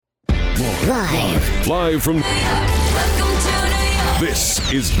Live from...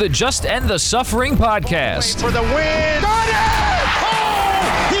 This is the Just End the Suffering podcast. For the win. Got it!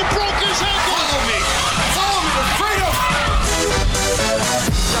 Oh! He broke his ankle. Follow me to freedom.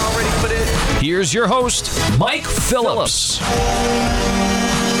 Y'all ready for this? Here's your host, Mike Phillips.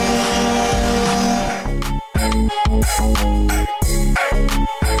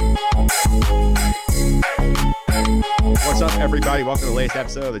 What's up, everybody? Welcome to the latest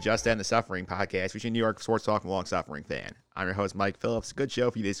episode of the Just End the Suffering podcast, featuring New York sports talk from a long suffering fan. I'm your host, Mike Phillips. Good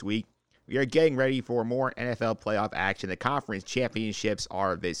show for you this week. We are getting ready for more NFL playoff action. The conference championships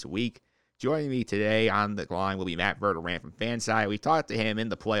are this week. Joining me today on the line will be Matt Verderame from Fanside. We talk to him in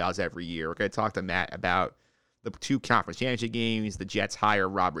the playoffs every year. We're going to talk to Matt about the two conference championship games, the Jets hire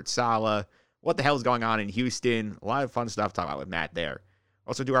Robert Saleh, what the hell is going on in Houston. A lot of fun stuff to talk about with Matt there.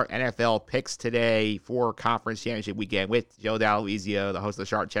 Also do our NFL picks today for conference championship weekend with Joe D'Aloisio, the host of the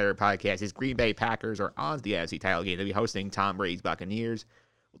Sharp Cheddar podcast. His Green Bay Packers are on the NFC title game. They'll be hosting Tom Brady's Buccaneers.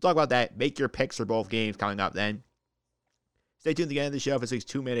 We'll talk about that. Make your picks for both games coming up then. Stay tuned to the end of the show for this week's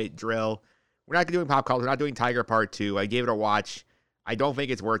 2-minute drill. We're not doing pop culture. We're not doing Tiger Part 2. I gave it a watch. I don't think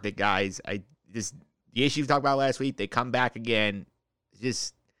it's worth it, guys. The issues we talked about last week, they come back again.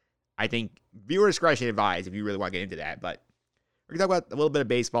 I think viewer discretion advised if you really want to get into that, but we're going to talk about a little bit of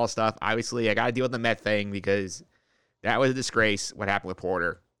baseball stuff. Obviously, I got to deal with the Met thing because that was a disgrace, what happened with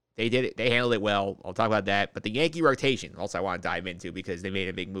Porter. They did it. They handled it well. I'll talk about that. But the Yankee rotation, also I want to dive into because they made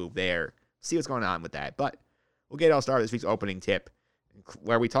a big move there. See what's going on with that. But we'll get it all started this week's opening tip,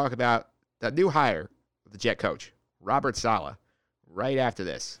 where we talk about the new hire of the Jet coach, Robert Saleh, right after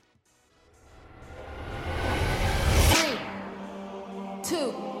this. 3, 2,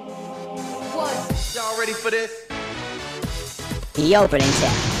 1. Y'all ready for this? The opening tip.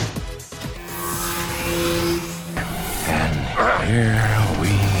 And here we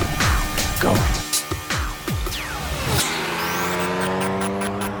go.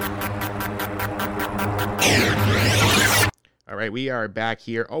 All right, we are back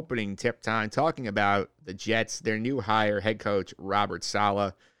here, opening tip time, talking about the Jets, their new hire, head coach Robert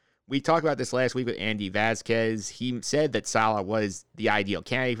Saleh. We talked about this last week with Andy Vasquez. He said that Saleh was the ideal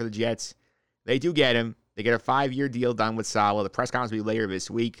candidate for the Jets. They do get him. They get a 5-year deal done with Saleh. The press conference will be later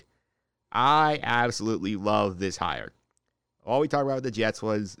this week. I absolutely love this hire. All we talked about with the Jets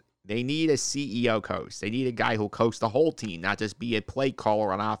was they need a CEO coach. They need a guy who'll coach the whole team, not just be a play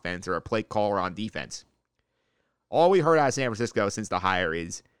caller on offense or a play caller on defense. All we heard out of San Francisco since the hire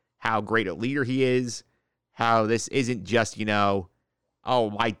is how great a leader he is, how this isn't just,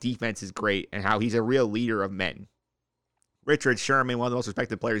 my defense is great, and how he's a real leader of men. Richard Sherman, one of the most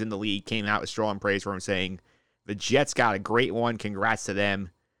respected players in the league, came out with strong praise for him, saying, the Jets got a great one. Congrats to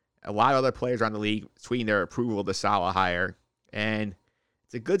them. A lot of other players around the league tweeting their approval of the Saleh hire. And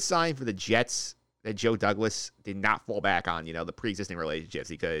it's a good sign for the Jets that Joe Douglas did not fall back on, the pre-existing relationships,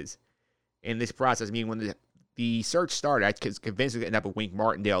 because in this process, when the search started, I was convinced we would end up with Wink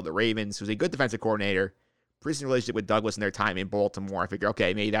Martindale of the Ravens, who's a good defensive coordinator, pre-existing relationship with Douglas in their time in Baltimore. I figured,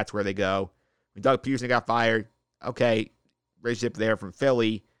 okay, maybe that's where they go. When Doug Peterson got fired, okay, relationship there from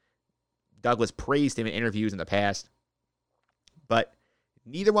Philly. Douglas praised him in interviews in the past. But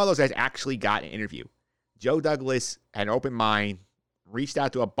neither one of those guys actually got an interview. Joe Douglas had an open mind, reached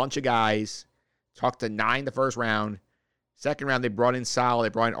out to a bunch of guys, talked to 9 the first round. Second round, they brought in Saleh. They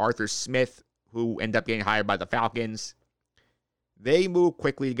brought in Arthur Smith, who ended up getting hired by the Falcons. They moved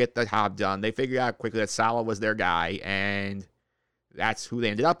quickly to get the job done. They figured out quickly that Saleh was their guy, and that's who they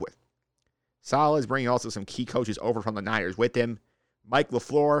ended up with. Saleh is bringing also some key coaches over from the Niners with him. Mike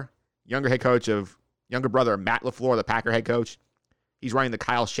LaFleur, younger brother of Matt LaFleur, the Packer head coach. He's running the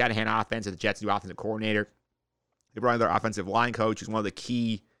Kyle Shanahan offense as the Jets' new offensive coordinator. They brought in their offensive line coach, who's one of the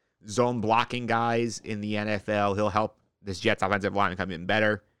key zone blocking guys in the NFL. He'll help this Jets offensive line come in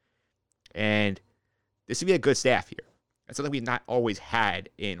better. And this would be a good staff here. That's something we've not always had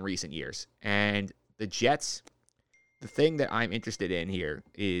in recent years. And the Jets, the thing that I'm interested in here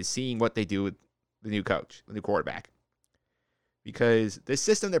is seeing what they do with the new coach, the new quarterback. Because this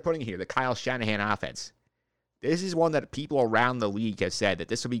system they're putting here, the Kyle Shanahan offense, this is one that people around the league have said that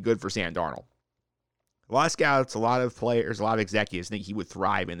this would be good for Sam Darnold. A lot of scouts, a lot of players, a lot of executives think he would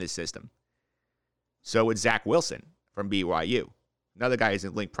thrive in this system. So would Zach Wilson from BYU. Another guy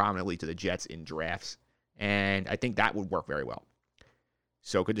isn't linked prominently to the Jets in drafts. And I think that would work very well.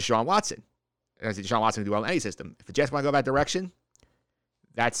 So could Deshaun Watson. I think Deshaun Watson can do well in any system. If the Jets want to go that direction,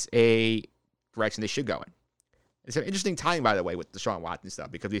 that's a direction they should go in. It's an interesting time, by the way, with Deshaun Watson stuff,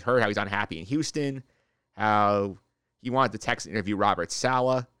 because we've heard how he's unhappy in Houston, how he wanted to text and interview Robert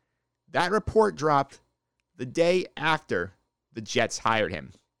Saleh. That report dropped the day after the Jets hired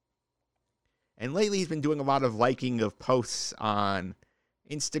him. And lately he's been doing a lot of liking of posts on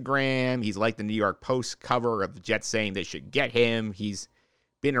Instagram. He's liked the New York Post cover of the Jets saying they should get him. He's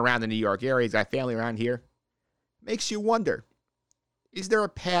been around the New York area. He's got family around here. Makes you wonder, is there a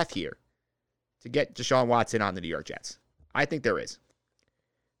path here to get Deshaun Watson on the New York Jets? I think there is.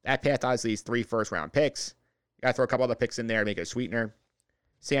 That path obviously is 3 first-round picks. You got to throw a couple other picks in there, make it a sweetener.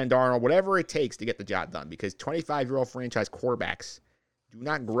 Sam Darnold, whatever it takes to get the job done, because 25-year-old franchise quarterbacks do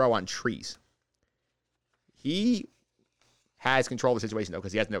not grow on trees. He has control of the situation, though,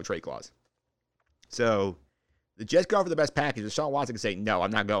 because he has no trade clause. So the Jets go for the best package. Deshaun Watson can say, no,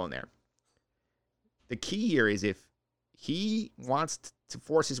 I'm not going there. The key here is if he wants to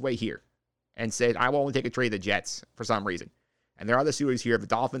force his way here and said, I will only take a trade the Jets for some reason. And there are other suitors here. The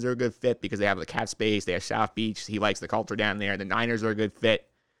Dolphins are a good fit because they have the cap space. They have South Beach. He likes the culture down there. The Niners are a good fit.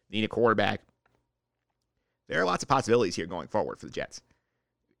 They need a quarterback. There are lots of possibilities here going forward for the Jets.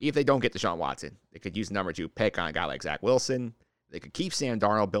 If they don't get Deshaun Watson, they could use number 2 pick on a guy like Zach Wilson. They could keep Sam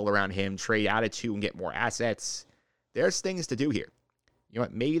Darnold, build around him, trade out of 2 and get more assets. There's things to do here. You know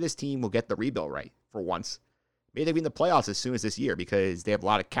what? Maybe this team will get the rebuild right for once. Maybe they'll be in the playoffs as soon as this year because they have a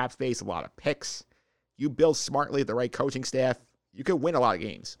lot of cap space, a lot of picks. You build smartly with the right coaching staff, you could win a lot of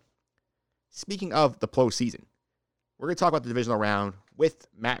games. Speaking of the postseason, we're going to talk about the divisional round with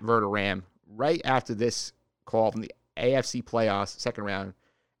Matt Verderam right after this call from the AFC playoffs, second round,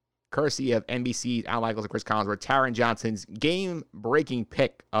 courtesy of NBC's Al Michaels and Chris Collinsworth, Taron Johnson's game-breaking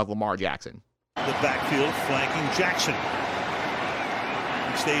pick of Lamar Jackson. The backfield flanking Jackson.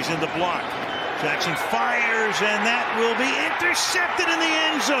 He stays in the block. Jackson fires, and that will be intercepted in the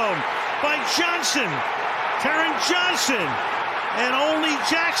end zone by Johnson. Taron Johnson. And only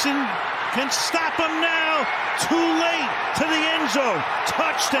Jackson can stop him now. Too late to the end zone.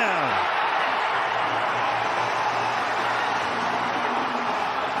 Touchdown.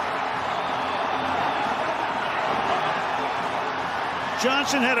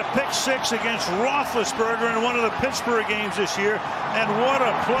 Johnson had a pick 6 against Roethlisberger in one of the Pittsburgh games this year. And what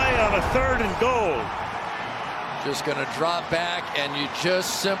a play on a 3rd and goal. Just going to drop back, and you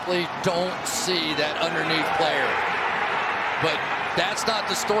just simply don't see that underneath player. But that's not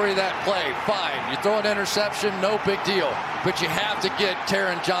the story of that play. Fine, you throw an interception, no big deal. But you have to get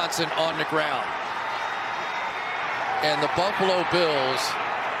Taron Johnson on the ground. And the Buffalo Bills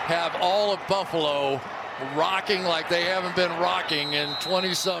have all of Buffalo rocking like they haven't been rocking in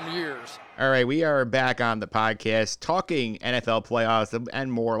 20-some years. All right, we are back on the podcast talking NFL playoffs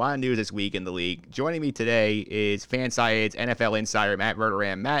and more. A lot of news this week in the league. Joining me today is FanSided's NFL insider, Matt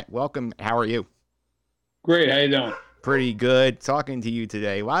Verderam. Matt, welcome. How are you? Great. How you doing? Pretty good. Talking to you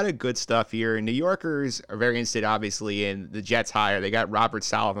today. A lot of good stuff here. New Yorkers are very interested, obviously, in the Jets hire. They got Robert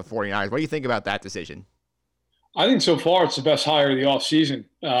Saleh from the 49ers. What do you think about that decision? I think so far it's the best hire of the offseason.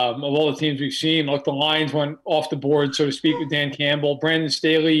 Of all the teams we've seen, look, the Lions went off the board, so to speak, with Dan Campbell. Brandon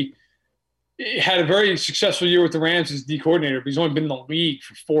Staley had a very successful year with the Rams as D coordinator, but he's only been in the league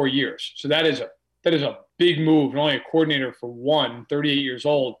for 4 years. So that is a big move, and only a coordinator for 38 years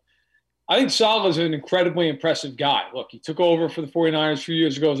old. I think Saleh is an incredibly impressive guy. Look, he took over for the 49ers a few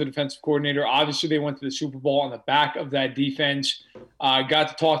years ago as a defensive coordinator. Obviously, they went to the Super Bowl on the back of that defense. Got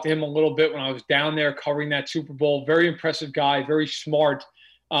to talk to him a little bit when I was down there covering that Super Bowl. Very impressive guy, very smart,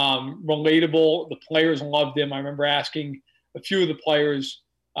 relatable. The players loved him. I remember asking a few of the players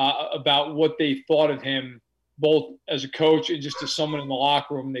about what they thought of him, both as a coach and just as someone in the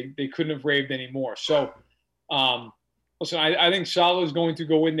locker room. They couldn't have raved anymore. So, listen, I think Saleh is going to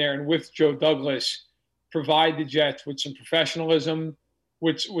go in there and with Joe Douglas provide the Jets with some professionalism,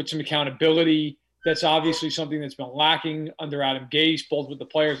 with some accountability. That's obviously something that's been lacking under Adam Gase, both with the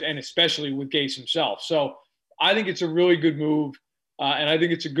players and especially with Gase himself. So I think it's a really good move, and I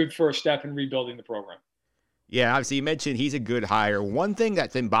think it's a good first step in rebuilding the program. Yeah, obviously you mentioned he's a good hire. One thing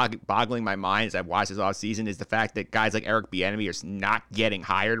that's been boggling my mind as I've watched this offseason is the fact that guys like Eric Bieniemy are not getting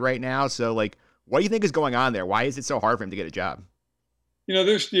hired right now. So, what do you think is going on there? Why is it so hard for him to get a job?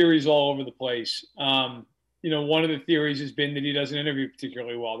 There's theories all over the place. One of the theories has been that he doesn't interview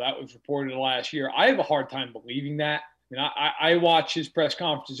particularly well. That was reported last year. I have a hard time believing that. I watch his press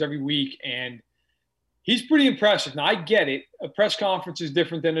conferences every week, and he's pretty impressive. Now, I get it. A press conference is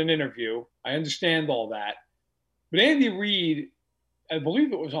different than an interview. I understand all that. But Andy Reid, I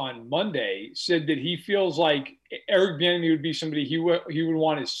believe it was on Monday, said that he feels like Eric Bieniemy would be somebody he would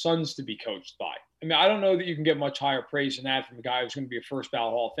want his sons to be coached by. I don't know that you can get much higher praise than that from a guy who's going to be a first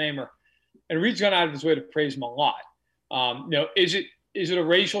ballot Hall of Famer. And Reid's gone out of his way to praise him a lot. Is it a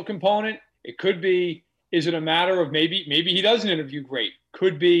racial component? It could be. Is it a matter of maybe he doesn't interview great?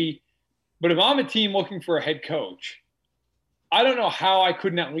 Could be. But if I'm a team looking for a head coach, I don't know how I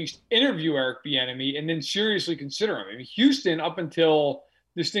couldn't at least interview Eric Bieniemy and then seriously consider him. I mean, Houston, up until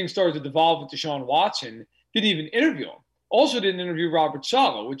this thing started to devolve with Deshaun Watson, didn't even interview him. Also didn't interview Robert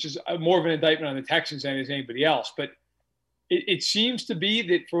Saleh, which is more of an indictment on the Texans than it is anybody else. But it seems to be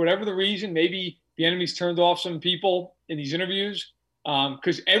that for whatever the reason, maybe Bieniemy's turned off some people in these interviews,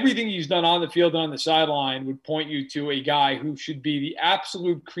 because everything he's done on the field and on the sideline would point you to a guy who should be the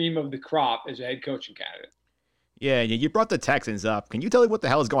absolute cream of the crop as a head coaching candidate. Yeah, you brought the Texans up. Can you tell me what the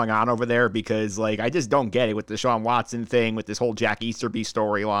hell is going on over there? Because, I just don't get it with the Deshaun Watson thing, with this whole Jack Easterby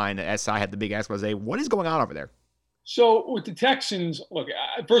storyline. SI had the big expose. What is going on over there? So with the Texans, look,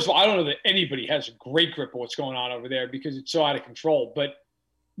 first of all, I don't know that anybody has a great grip of what's going on over there because it's so out of control. But,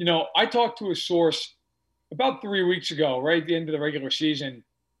 I talked to a source about 3 weeks ago, right at the end of the regular season,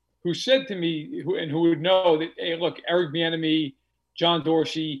 who said to me, who would know that, hey, look, Eric Bieniemy, John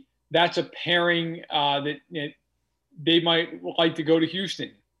Dorsey, that's a pairing that they might like to go to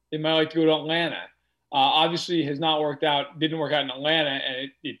Houston. They might like to go to Atlanta. Obviously, has not worked out. Didn't work out in Atlanta,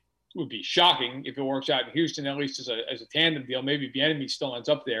 and it would be shocking if it works out in Houston, at least as a tandem deal. Maybe Bieniemy still ends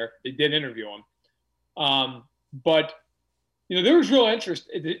up there. They did interview him, but there was real interest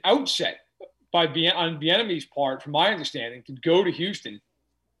at the outset on Bieniemy's part, from my understanding, to go to Houston.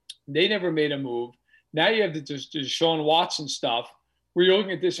 They never made a move. Now you have the Deshaun Watson stuff, where you're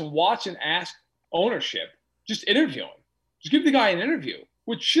looking at this, and Watson asked ownership, just interview him. Just give the guy an interview,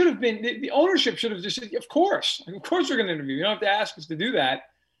 which should have been, the ownership should have just said, of course we're going to interview. You don't have to ask us to do that.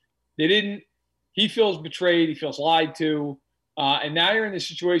 They didn't. He feels betrayed. He feels lied to. And now you're in this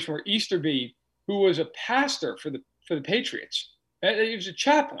situation where Easterby, who was a pastor for the Patriots, he was a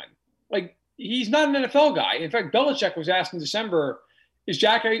chaplain. He's not an NFL guy. In fact, Belichick was asked in December, is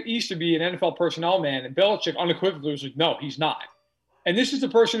Jack Easterby an NFL personnel man? And Belichick unequivocally was like, no, he's not. And this is the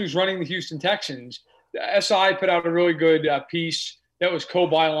person who's running the Houston Texans. The SI put out a really good piece that was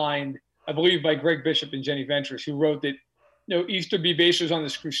co-bylined, I believe, by Greg Bishop and Jenny Ventures, who wrote that, Easterby basically was on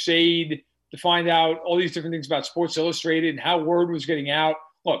this crusade to find out all these different things about Sports Illustrated and how word was getting out.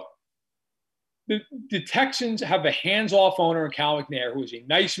 Look, the Texans have a hands-off owner in Cal McNair, who is a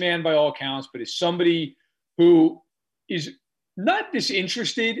nice man by all accounts, but is somebody who is not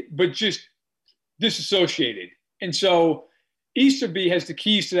disinterested, but just disassociated. And so Easterby has the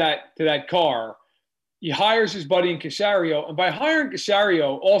keys to that car. He hires his buddy in Casario, and by hiring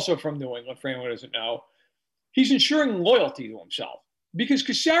Casario, also from New England, for anyone who doesn't know, he's ensuring loyalty to himself, because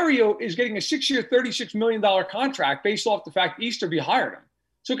Casario is getting a 6-year, $36 million contract based off the fact Easterby hired him.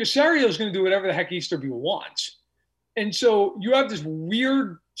 So Casario is going to do whatever the heck Easterby wants. And so you have this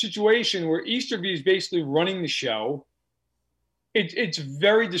weird situation where Easterby is basically running the show. It's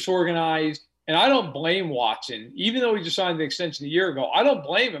very disorganized. And I don't blame Watson, even though he just signed the extension a year ago. I don't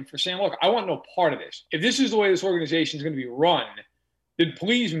blame him for saying, look, I want no part of this. If this is the way this organization is going to be run, then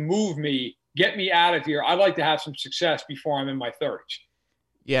please move me, get me out of here. I'd like to have some success before I'm in my 30s.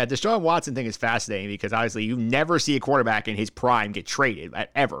 Yeah, the Deshaun Watson thing is fascinating because obviously you never see a quarterback in his prime get traded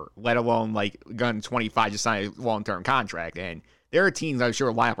ever, let alone gun 25 just sign a long-term contract. And there are teams I'm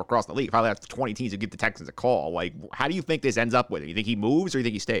sure line up across the league. Probably have 20 teams that give the Texans a call. How do you think this ends up with him? You think he moves or you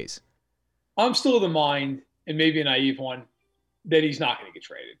think he stays? I'm still of the mind, and maybe a naive one, that he's not going to get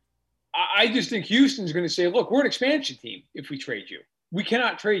traded. I just think Houston's going to say, look, we're an expansion team if we trade you. We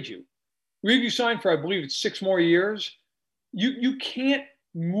cannot trade you. We have you signed for, I believe it's 6 more years. You can't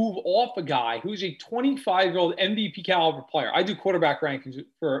move off a guy who's a 25-year-old MVP caliber player. I do quarterback rankings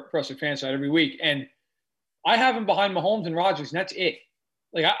for us at Fanside every week, and I have him behind Mahomes and Rodgers, and that's it.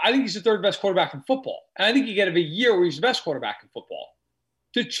 I think he's the 3rd best quarterback in football, and I think you get a year where he's the best quarterback in football.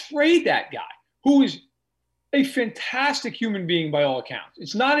 To trade that guy, who is a fantastic human being by all accounts.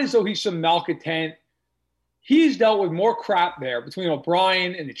 It's not as though he's some malcontent. He's dealt with more crap there between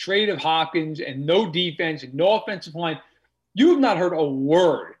O'Brien and the trade of Hopkins and no defense and no offensive line. You have not heard a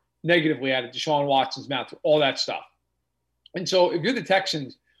word negatively out of Deshaun Watson's mouth for all that stuff. And so if you're the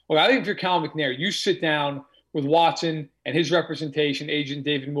Texans, well, I think if you're Cal McNair, you sit down with Watson and his representation, agent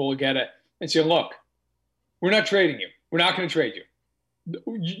David Mulugeta, and say, look, we're not trading you. We're not going to trade you.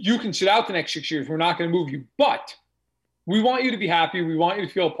 You can sit out the next 6 years. We're not going to move you. But we want you to be happy. We want you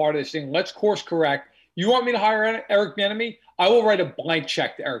to feel a part of this thing. Let's course correct. You want me to hire Eric Bieniemy? I will write a blank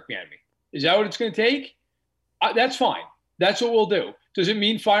check to Eric Bieniemy. Is that what it's going to take? That's fine. That's what we'll do. Does it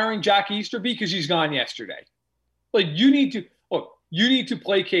mean firing Jack Easterby because he's gone yesterday? You need to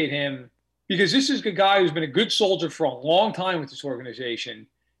placate him, because this is a guy who's been a good soldier for a long time with this organization.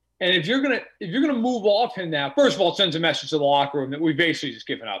 And if you're gonna move off him now, first of all, it sends a message to the locker room that we've basically just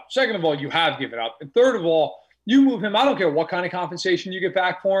given up. Second of all, you have given up. And third of all, you move him. I don't care what kind of compensation you get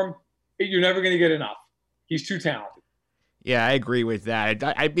back for him. You're never going to get enough. He's too talented. Yeah, I agree with that.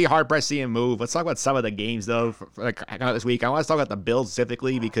 I'd be hard-pressed to see him move. Let's talk about some of the games, though, for this week. I want to talk about the Bills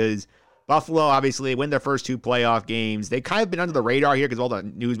specifically because Buffalo, obviously, win their first 2 playoff games. They've kind of been under the radar here because of all the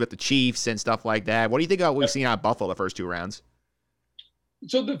news with the Chiefs and stuff like that. What do you think about what we've seen out of Buffalo the first 2 rounds?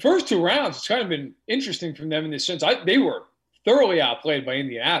 So the first 2 rounds, it's kind of been interesting from them in this sense. They were thoroughly outplayed by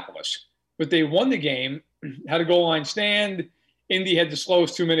Indianapolis, but they won the game, had a goal line stand. Indy had the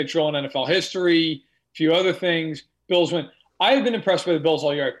slowest 2-minute drill in NFL history, a few other things. Bills win. I have been impressed by the Bills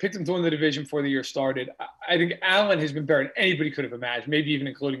all year. I picked them to win the division before the year started. I think Allen has been better than anybody could have imagined, maybe even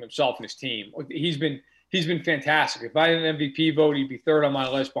including himself and his team. He's been fantastic. If I had an MVP vote, he'd be 3rd on my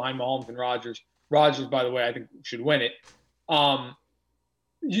list behind Mahomes and Rodgers. Rodgers, by the way, I think should win it.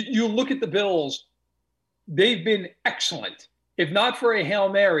 You look at the Bills, they've been excellent. If not for a Hail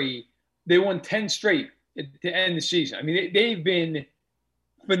Mary, they won 10 straight to end the season. I mean, they've been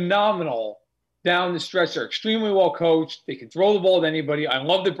phenomenal down the stretch. They're extremely well coached. They can throw the ball to anybody. I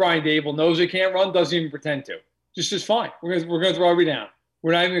love that Brian Dable knows they can't run, doesn't even pretend to. Just is fine. We're going to throw every down.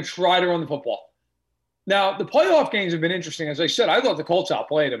 We're not even going to try to run the football. Now, the playoff games have been interesting. As I said, I thought the Colts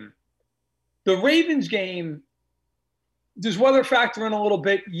outplayed them. The Ravens game, does weather factor in a little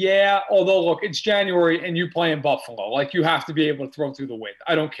bit? Yeah, although, look, it's January and you play in Buffalo. Like, you have to be able to throw through the wind.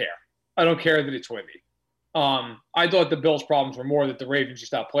 I don't care. I don't care that it's windy. I thought the Bills' problems were more that the Ravens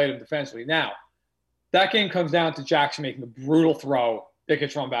just outplayed them defensively. Now, that game comes down to Jackson making a brutal throw that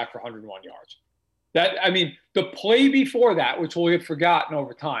gets run back for 101 yards. The play before that, which will get forgotten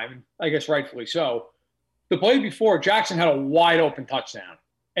over time, I guess rightfully so, the play before, Jackson had a wide open touchdown,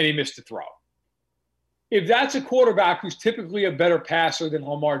 and he missed the throw. If that's a quarterback who's typically a better passer than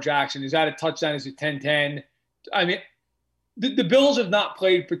Lamar Jackson, is that a touchdown? Is it 10-10? I mean, the Bills have not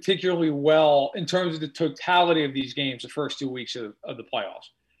played particularly well in terms of the totality of these games the first 2 weeks of the playoffs.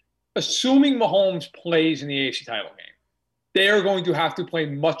 Assuming Mahomes plays in the AFC title game, they are going to have to play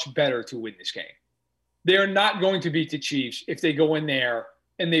much better to win this game. They are not going to beat the Chiefs if they go in there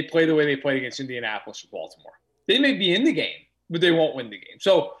and they play the way they played against Indianapolis or Baltimore. They may be in the game, but they won't win the game.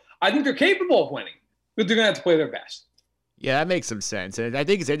 So I think they're capable of winning, but they're going to have to play their best. Yeah, that makes some sense. And I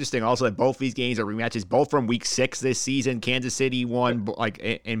think it's interesting also that both these games are rematches, both from week 6 this season. Kansas City won like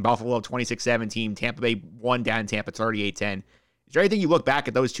in Buffalo 26-17. Tampa Bay won down in Tampa 38-10. Is there anything you look back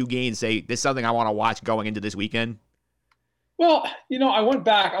at those 2 games and say, this is something I want to watch going into this weekend? Well, I went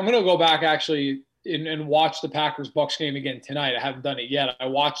back. I'm going to go back actually and watch the Packers-Bucks game again tonight. I haven't done it yet. I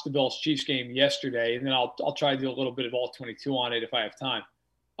watched the Bills-Chiefs game yesterday, and then I'll try to do a little bit of all 22 on it if I have time.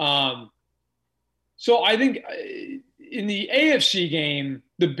 So I think in the AFC game,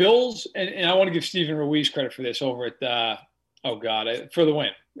 the Bills, and I want to give Steven Ruiz credit for this over at, for the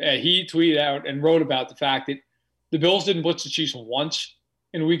win. He tweeted out and wrote about the fact that the Bills didn't blitz the Chiefs once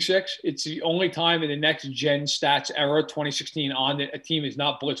in Week 6. It's the only time in the next-gen stats era, 2016 on, that a team has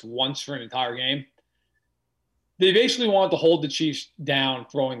not blitzed once for an entire game. They basically wanted to hold the Chiefs down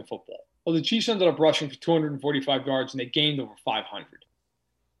throwing the football. Well, the Chiefs ended up rushing for 245 yards, and they gained over 500.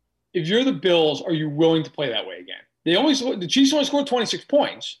 If you're the Bills, are you willing to play that way again? The Chiefs only scored 26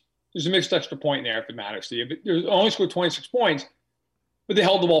 points. There's a mixed extra point there if it matters to you. But they only scored 26 points, but they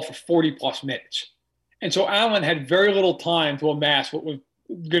held the ball for 40-plus minutes. And so Allen had very little time to amass what was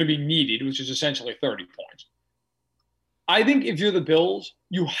going to be needed, which is essentially 30 points. I think if you're the Bills,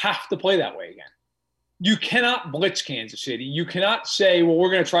 you have to play that way again. You cannot blitz Kansas City. You cannot say, well, we're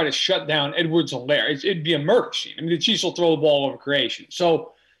going to try to shut down Edwards-Helaire. It'd be a murder scene. I mean, the Chiefs will throw the ball over creation.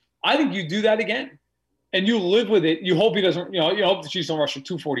 So I think you do that again, and you live with it. You hope he doesn't, you hope the Chiefs don't rush for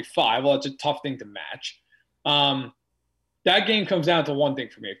 245. Well, it's a tough thing to match. That game comes down to one thing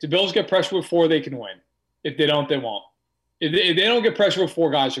for me. If the Bills get pressure with 4, they can win. If they don't, they won't. If they don't get pressure with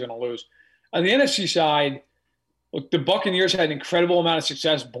 4 guys, they're going to lose. On the NFC side, look, the Buccaneers had an incredible amount of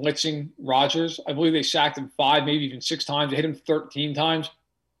success blitzing Rodgers. I believe they sacked him 5, maybe even 6 times. They hit him 13 times.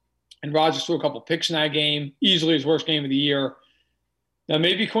 And Rodgers threw a couple picks in that game, easily his worst game of the year. Now,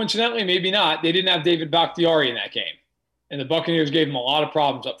 maybe coincidentally, maybe not, they didn't have David Bakhtiari in that game. And the Buccaneers gave him a lot of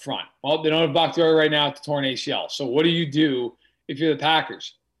problems up front. Well, they don't have Bakhtiari right now at the torn ACL. So what do you do if you're the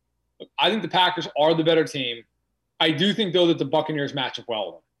Packers? Look, I think the Packers are the better team. I do think, though, that the Buccaneers match up well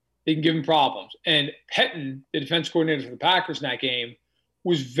with them. They can give him problems. And Pettin, the defense coordinator for the Packers in that game,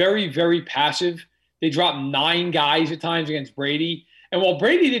 was very, very passive. They dropped 9 guys at times against Brady. And while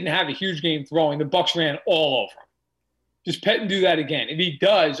Brady didn't have a huge game throwing, the Bucs ran all over him. Does Pettin do that again? If he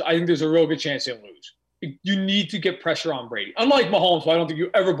does, I think there's a real good chance they'll lose. You need to get pressure on Brady. Unlike Mahomes, who I don't think you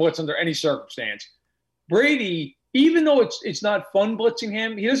ever blitz under any circumstance. Brady, even though it's not fun blitzing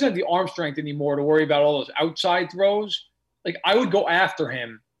him, he doesn't have the arm strength anymore to worry about all those outside throws. Like, I would go after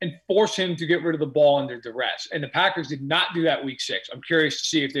him and force him to get rid of the ball under duress. And the Packers did not do that week 6. I'm curious to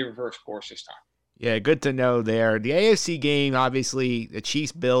see if they reverse course this time. Yeah, good to know there. The AFC game, obviously, the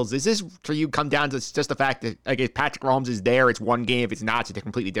Chiefs-Bills. Does this, for you, come down to just the fact that, like, if Patrick Mahomes is there, it's one game. If it's not, it's a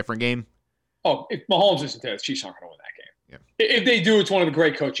completely different game? Oh, if Mahomes isn't there, the Chiefs aren't going to win that game. Yeah. If they do, it's one of the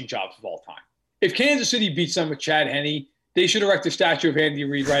great coaching jobs of all time. If Kansas City beats them with Chad Henne, they should erect a statue of Andy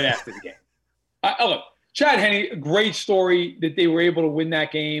Reid right after the game. Look, Chad Henne, a great story that they were able to win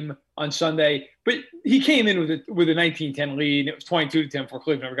that game on Sunday, but he came in with a 19-10 lead, and it was 22-10 before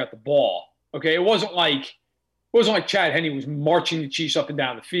Cleveland never got the ball. Okay, it wasn't like Chad Henne was marching the Chiefs up and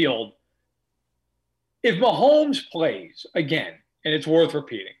down the field. If Mahomes plays again, and it's worth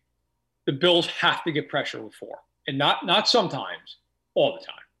repeating, the Bills have to get pressure with 4, and not sometimes, all the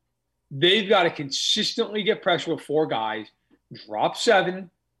time. They've got to consistently get pressure with 4 guys, drop 7,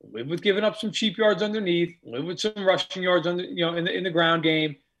 live with giving up some cheap yards underneath, live with some rushing yards in the ground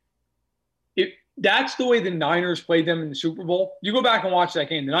game. That's the way the Niners played them in the Super Bowl. You go back and watch that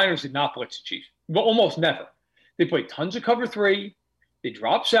game. The Niners did not blitz the Chiefs, but almost never. They played tons of cover 3. They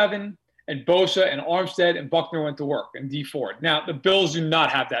dropped 7, and Bosa and Armstead and Buckner went to work, and Dee Ford. Now, the Bills do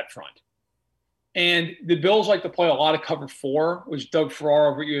not have that front. And the Bills like to play a lot of cover 4, which Doug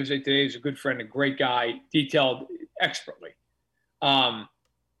Farrar over at USA Today is a good friend, a great guy, detailed expertly.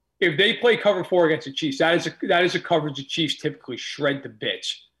 If they play cover 4 against the Chiefs, that is a coverage the Chiefs typically shred to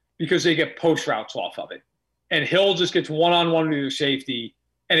bits because they get post routes off of it. And Hill just gets one-on-one with their safety,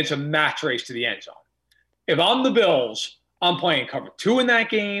 and it's a match race to the end zone. If I'm the Bills, I'm playing cover 2 in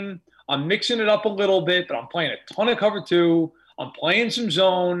that game. I'm mixing it up a little bit, but I'm playing a ton of cover 2. I'm playing some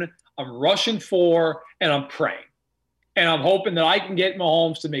zone. I'm rushing 4, and I'm praying. And I'm hoping that I can get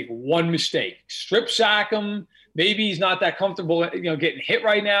Mahomes to make one mistake. Strip sack him. Maybe he's not that comfortable, getting hit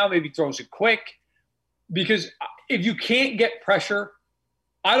right now. Maybe he throws it quick. Because if you can't get pressure,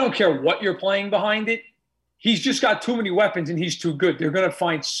 I don't care what you're playing behind it. He's just got too many weapons, and he's too good. They're going to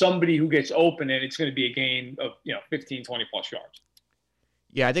find somebody who gets open, and it's going to be a gain of 15, 20-plus yards.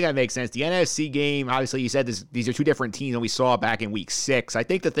 Yeah, I think that makes sense. The NFC game, obviously, you said these are 2 different teams than we saw back in week 6. I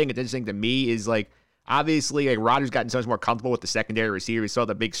think the thing that's interesting to me is, obviously, Rodgers gotten so much more comfortable with the secondary receiver. We saw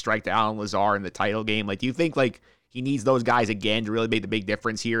the big strike to Allen Lazard in the title game. Do you think, he needs those guys again to really make the big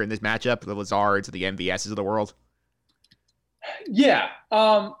difference here in this matchup, the Lazards or the MVSs of the world? Yeah.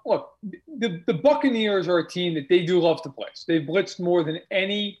 Look, the Buccaneers are a team that they do love to blitz. They've blitzed more than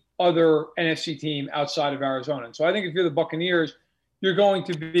any other NFC team outside of Arizona. And so I think if you're the Buccaneers, you're going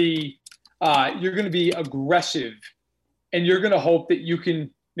to be aggressive, and you're going to hope that you can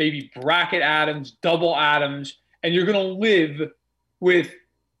maybe bracket Adams, double Adams, and you're going to live with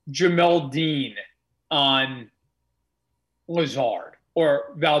Jamel Dean on Lazard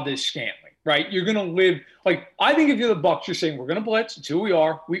or Valdez-Scantling. Right, you're going to live I think if you're the Bucs, you're saying we're going to blitz. It's who we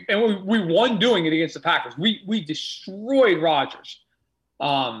are. We won doing it against the Packers. We destroyed Rodgers.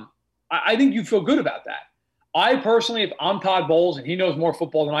 I think you feel good about that. I personally, if I'm Todd Bowles and he knows more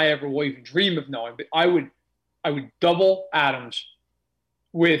football than I ever will even dream of knowing, but I would double Adams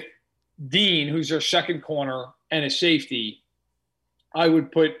with Dean, who's their second corner, and a safety. I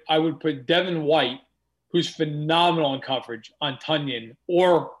would put Devin White, who's phenomenal in coverage, on Tunyon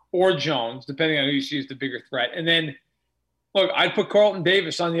or Jones, depending on who you see as the bigger threat. And then, look, I'd put Carlton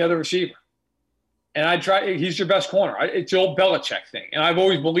Davis on the other receiver. And he's your best corner. It's the old Belichick thing. And I've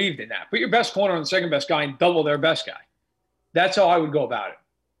always believed in that. Put your best corner on the second best guy and double their best guy. That's how I would go about it.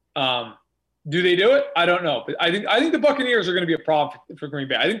 Do they do it? I don't know. But I think the Buccaneers are going to be a problem for Green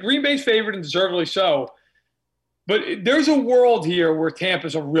Bay. I think Green Bay's favored, and deservedly so. But there's a world here where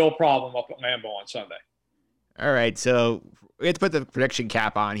Tampa's a real problem up at Lambeau on Sunday. All right, so we have to put the prediction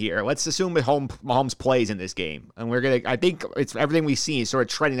cap on here. Let's assume that Mahomes plays in this game. And I think it's everything we've seen is sort of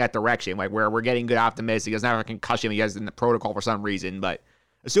trending that direction, where we're getting good optimism. He doesn't have a concussion. He has in the protocol for some reason. But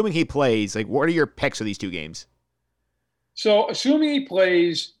assuming he plays, what are your picks for these 2 games? So assuming he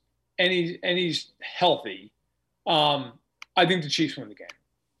plays and he's healthy, I think the Chiefs win the game.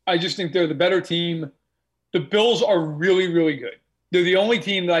 I just think they're the better team. The Bills are really, really good. They're the only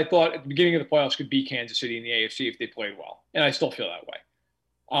team that I thought at the beginning of the playoffs could beat Kansas City in the AFC if they played well. And I still feel that way.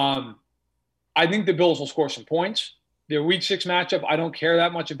 I think the Bills will score some points. Their Week 6 matchup, I don't care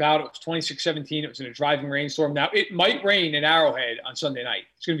that much about. It was 26-17. It was in a driving rainstorm. Now, it might rain in Arrowhead on Sunday night.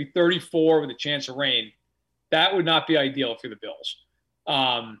 It's going to be 34 with a chance of rain. That would not be ideal for the Bills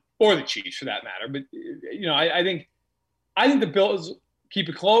or the Chiefs, for that matter. But, I think the Bills keep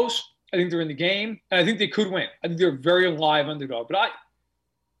it close. I think they're in the game, and I think they could win. I think they're a very live underdog. But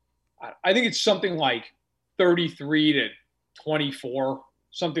I think it's something like 33-24,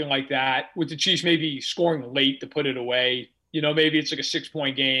 something like that, with the Chiefs maybe scoring late to put it away. maybe it's like a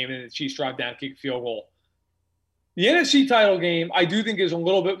 6-point game and the Chiefs drive down, kick a field goal. The NFC title game, I do think, is a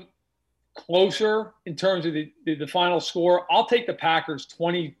little bit closer in terms of the final score. I'll take the Packers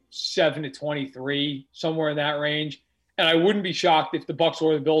 27-23, somewhere in that range. And I wouldn't be shocked if the Bucs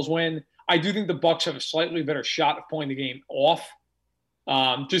or the Bills win. I do think the Bucs have a slightly better shot of pulling the game off,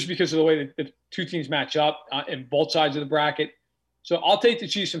 just because of the way that the two teams match up in both sides of the bracket. So I'll take the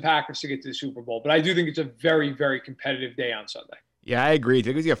Chiefs and Packers to get to the Super Bowl. But I do think it's a very, very competitive day on Sunday. Yeah, I agree. It's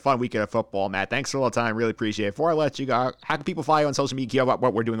going to be a fun weekend of football, Matt. Thanks for all the time. Really appreciate it. Before I let you go, how can people follow you on social media about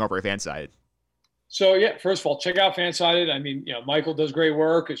what we're doing over at Fansided? So, yeah, first of all, check out Fansided. I mean, Michael does great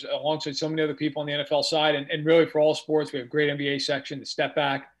work alongside so many other people on the NFL side. And really for all sports, we have a great NBA section, the Step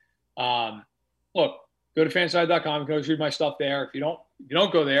Back. Look, go to fansided.com. You can always read my stuff there. If you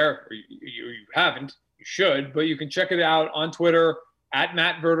don't go there, or you haven't, you should. But you can check it out on Twitter, at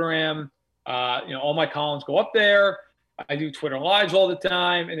Matt Verderam. All my columns go up there. I do Twitter Lives all the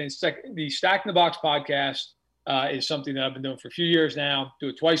time. And then the Stack in the Box podcast is something that I've been doing for a few years now. Do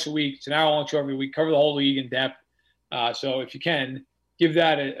it twice a week. It's an hour-long show every week. Cover the whole league in depth. So if you can, give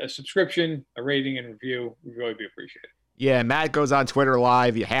that a subscription, a rating, and review. We'd really be appreciated. Yeah, Matt goes on Twitter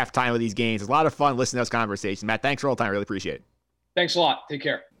Live halftime of these games. It's a lot of fun listening to those conversations. Matt, thanks for all the time. I really appreciate it. Thanks a lot. Take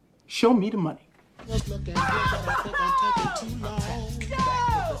care. Show me the money.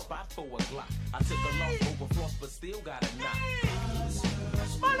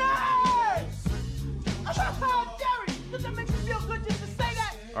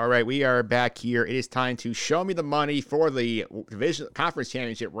 All right, we are back here. It is time to show me the money for the Division Conference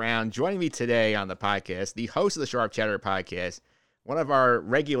Championship round. Joining me today on the podcast, the host of the Sharp Cheddar podcast, one of our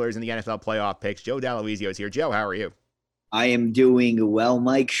regulars in the NFL playoff picks, Joe D'Aloisio is here. Joe, how are you? I am doing well,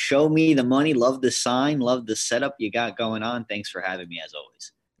 Mike. Show me the money. Love the sign. Love the setup you got going on. Thanks for having me, as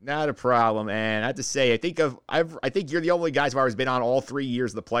always. Not a problem. And I have to say, I think you're the only guys who has been on all 3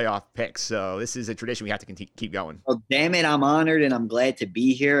 years of the playoff picks. So this is a tradition we have to keep going. Oh, damn it. I'm honored and I'm glad to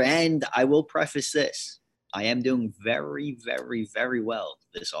be here. And I will preface this. I am doing very, very, very well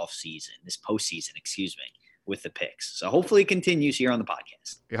this postseason, with the picks. So hopefully it continues here on the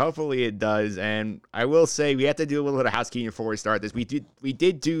podcast. Hopefully it does. And I will say we have to do a little bit of housekeeping before we start this. We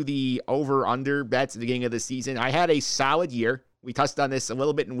did do the over-under bets at the beginning of the season. I had a solid year. We touched on this a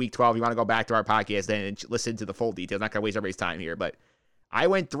little bit in week 12. You want to go back to our podcast then and listen to the full details. Not going to waste everybody's time here, but I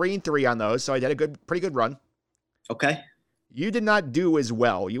went 3-3 on those, so I did a pretty good run. Okay. You did not do as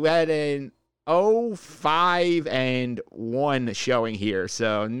well. You had an 0-5-1 showing here,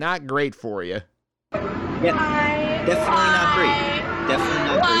 so not great for you. Yeah, definitely not great.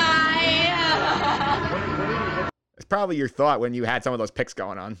 It's probably your thought when you had some of those picks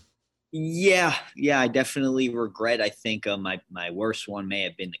going on. Yeah, I definitely regret. I think my worst one may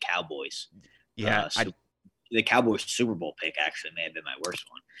have been the Cowboys. Yeah, the Cowboys Super Bowl pick actually may have been my worst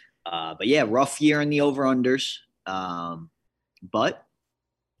one. But yeah, rough year in the over-unders. But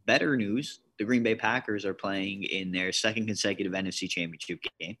better news, the Green Bay Packers are playing in their second consecutive NFC Championship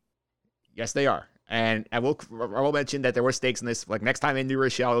game. Yes, they are. And I will mention that there were stakes in this. Like next time in New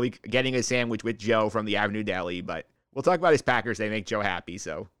Rochelle, we'll be getting a sandwich with Joe from the Avenue Deli. But we'll talk about his Packers. They make Joe happy,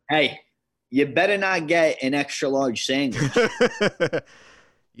 so. Hey, you better not get an extra large sandwich.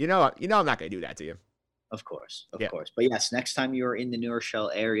 you know I'm not going to do that to you. Of course. But yes, next time you're in the New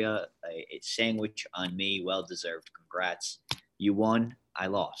Rochelle area, a sandwich on me, well-deserved. Congrats. You won, I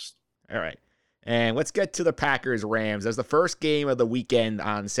lost. All right. And let's get to the Packers-Rams. That was the first game of the weekend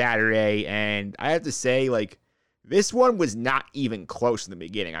on Saturday, and I have to say, this one was not even close in the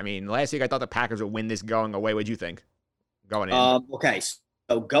beginning. I mean, last week I thought the Packers would win this going away. What'd you think going in? Okay,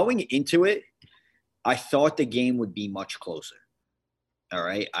 so going into it, I thought the game would be much closer. All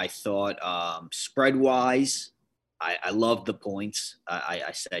right. I thought spread-wise, I loved the points.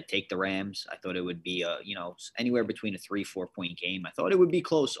 I said take the Rams. I thought it would be anywhere between a 3-4 point game. I thought it would be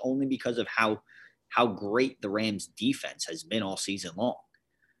close only because of how great the Rams defense has been all season long.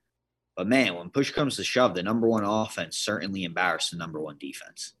 But man, when push comes to shove, the number one offense certainly embarrassed the number one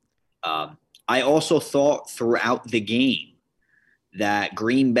defense. I also thought throughout the game that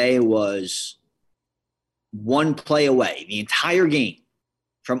Green Bay was one play away the entire game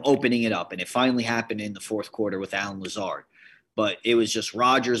from opening it up. And it finally happened in the fourth quarter with Allen Lazard. But it was just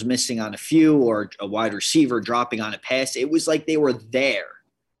Rodgers missing on a few or a wide receiver dropping on a pass. It was like they were there.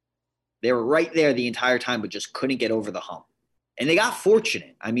 They were right there the entire time, but just couldn't get over the hump. And they got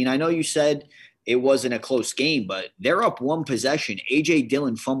fortunate. I mean, I know you said it wasn't a close game, but they're up one possession. A.J.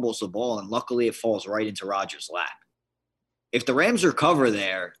 Dillon fumbles the ball, and luckily it falls right into Rodgers' lap. If the Rams recover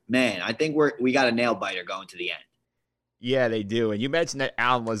there, man, I think we got a nail biter going to the end. Yeah, they do. And you mentioned that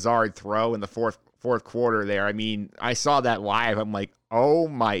Allen Lazard throw in the fourth fourth quarter there. I mean, I saw that live. I'm like, oh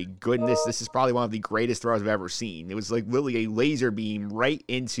my goodness, this is probably one of the greatest throws I've ever seen. It was like literally a laser beam right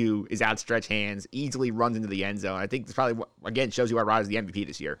into his outstretched hands, easily runs into the end zone. I think this probably, again, shows you why Rodgers is the MVP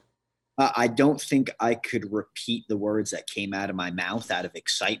this year. I don't think I could repeat the words that came out of my mouth out of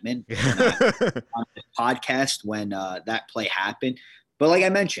excitement on the podcast when that play happened. But like I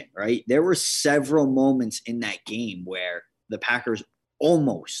mentioned, right, there were several moments in that game where the Packers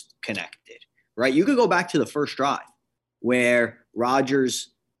almost connected, right? You could go back to the first drive where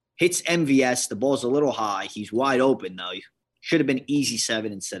Rodgers hits MVS. The ball's a little high. He's wide open, though. Should have been easy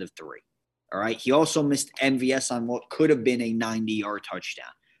 7 instead of 3. All right. He also missed MVS on what could have been a 90-yard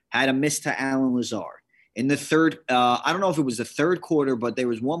touchdown. Had a miss to Allen Lazard. In the third, I don't know if it was the third quarter, but there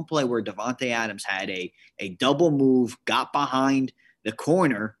was one play where Davante Adams had a double move, got behind the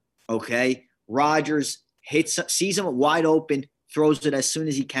corner, okay? Rodgers sees him wide open, throws it as soon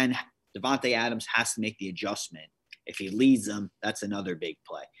as he can. Davante Adams has to make the adjustment. If he leads them, that's another big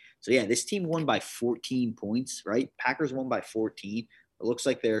play. So, yeah, this team won by 14 points, right? Packers won by 14. It looks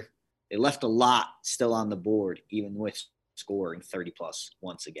like they left a lot still on the board, even with scoring 30-plus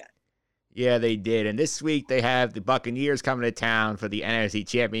once again. Yeah, they did. And this week they have the Buccaneers coming to town for the NFC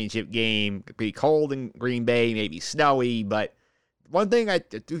Championship game. It'll be cold in Green Bay, maybe snowy. But one thing I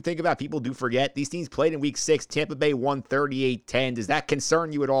do think about, people do forget, these teams played in Week 6. Tampa Bay won 38-10. Does that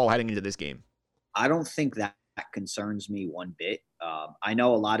concern you at all heading into this game? I don't think that concerns me one bit. I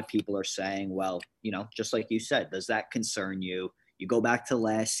know a lot of people are saying, well, just like you said, does that concern you? You go back to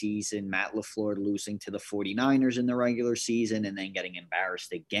last season, Matt LaFleur losing to the 49ers in the regular season and then getting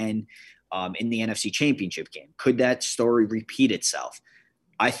embarrassed again in the NFC Championship game. Could that story repeat itself?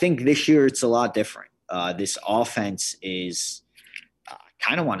 I think this year it's a lot different. This offense is, I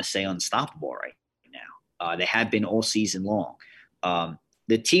kind of want to say, unstoppable right now. They have been all season long.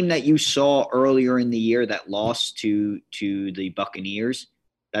 The team that you saw earlier in the year that lost to the Buccaneers,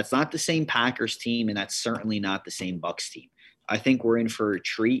 that's not the same Packers team, and that's certainly not the same Bucs team. I think we're in for a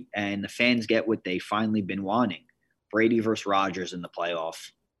treat, and the fans get what they finally been wanting. Brady versus Rodgers in the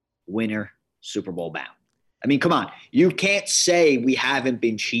playoff. Winner, Super Bowl bound. I mean, come on. You can't say we haven't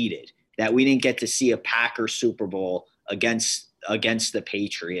been cheated, that we didn't get to see a Packers Super Bowl against the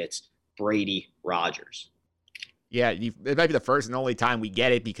Patriots, Brady, Rodgers. Yeah, it might be the first and only time we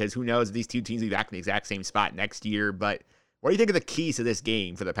get it, because who knows if these two teams will be back in the exact same spot next year. But what do you think of the keys to this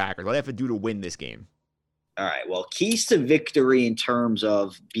game for the Packers? What do they have to do to win this game? All right, well, keys to victory in terms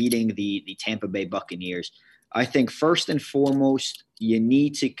of beating the Tampa Bay Buccaneers, I think first and foremost, you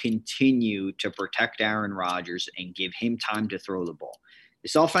need to continue to protect Aaron Rodgers and give him time to throw the ball.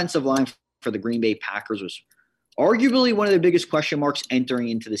 This offensive line for the Green Bay Packers was arguably one of the biggest question marks entering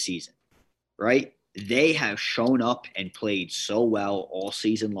into the season, right? They have shown up and played so well all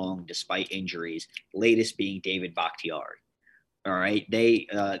season long despite injuries, latest being David Bakhtiari. All right, they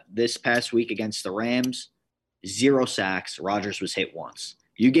this past week against the Rams, 0 sacks. Rodgers was hit once.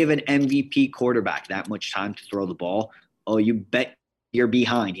 You give an MVP quarterback that much time to throw the ball, oh, you bet you're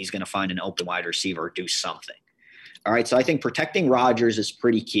behind. He's going to find an open wide receiver or do something. All right, so I think protecting Rodgers is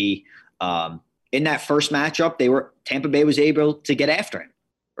pretty key. In that first matchup, Tampa Bay was able to get after him,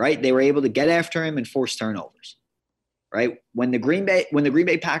 right? They were able to get after him and force turnovers, right? When the Green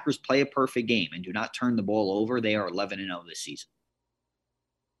Bay Packers play a perfect game and do not turn the ball over, they are 11-0 this season.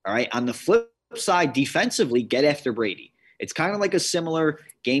 All right, on the flip side, defensively, get after Brady. It's kind of like a similar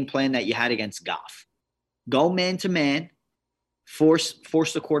game plan that you had against Goff. Go man-to-man, force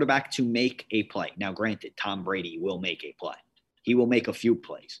the quarterback to make a play. Now, granted, Tom Brady will make a play. He will make a few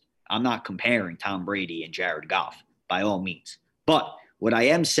plays. I'm not comparing Tom Brady and Jared Goff by all means. But what I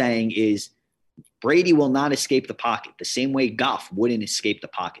am saying is Brady will not escape the pocket the same way Goff wouldn't escape the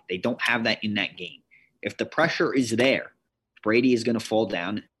pocket. They don't have that in that game. If the pressure is there, Brady is going to fall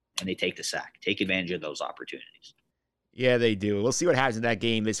down and they take the sack. Take advantage of those opportunities. Yeah, they do. We'll see what happens in that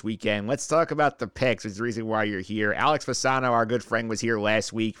game this weekend. Let's talk about the picks. It's the reason why you're here. Alex Fasano, our good friend, was here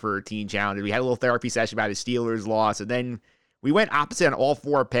last week for Teen Challenge. We had a little therapy session about his Steelers loss, and then we went opposite on all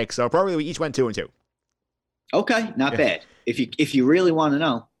 4 picks. So probably we each went 2-2. Okay, not bad. If you really want to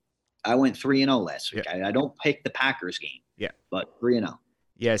know, I went 3-0 last week. Yeah. I don't pick the Packers game. Yeah, but 3-0.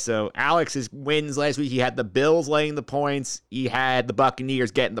 Yeah, so Alex's wins last week, he had the Bills laying the points. He had the Buccaneers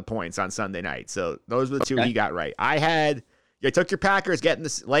getting the points on Sunday night. So those were the two he got right. I took your Packers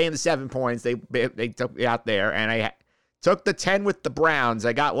laying the 7 points. They took me out there, and I took the 10 with the Browns.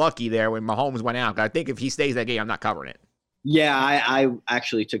 I got lucky there when Mahomes went out. I think if he stays that game, I'm not covering it. Yeah, I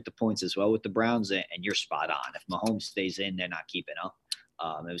actually took the points as well with the Browns, and you're spot on. If Mahomes stays in, they're not keeping up.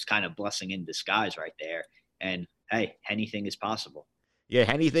 It was kind of blessing in disguise right there. And, hey, anything is possible. Yeah,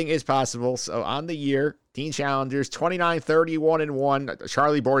 anything is possible. So on the year, Teen Challengers 29-31-1.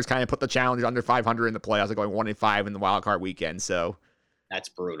 Charlie Boers kind of put the Challengers under 500 in the playoffs, like going 1-5 in the wild card weekend. So that's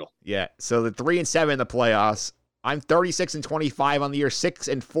brutal. Yeah. So the 3-7 in the playoffs. I'm 36-25 on the year,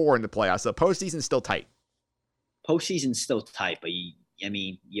 6-4 in the playoffs. So postseason's still tight. Postseason's still tight, but you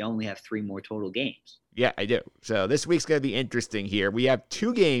only have 3 more total games. Yeah, I do. So this week's going to be interesting here. We have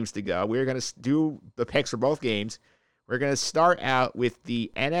 2 games to go. We're going to do the picks for both games. We're going to start out with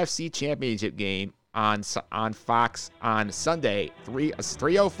the NFC Championship game on Fox on Sunday,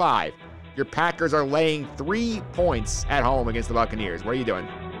 3:05. Your Packers are laying 3 points at home against the Buccaneers. What are you doing?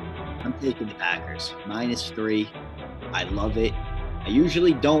 I'm taking the Packers. -3. I love it.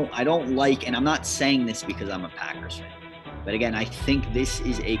 I don't like, and I'm not saying this because I'm a Packers fan, but again, I think this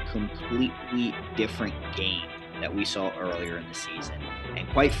is a completely different game that we saw earlier in the season. And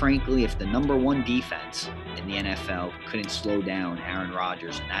quite frankly, if the number 1 defense in the NFL couldn't slow down Aaron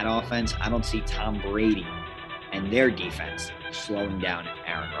Rodgers in that offense, I don't see Tom Brady and their defense slowing down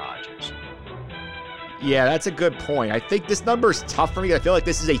Aaron Rodgers. Yeah, that's a good point. I think this number is tough for me. I feel like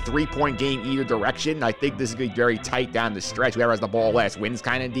this is a 3-point game either direction. I think this is going to be very tight down the stretch. Whoever has the ball last wins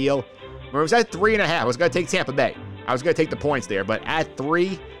kind of deal. When it was at 3.5, I was going to take Tampa Bay. I was going to take the points there. But at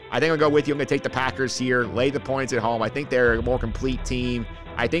 3, I think I'll go with you. I'm going to take the Packers here, lay the points at home. I think they're a more complete team.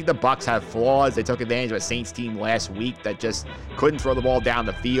 I think the Bucs have flaws. They took advantage of a Saints team last week that just couldn't throw the ball down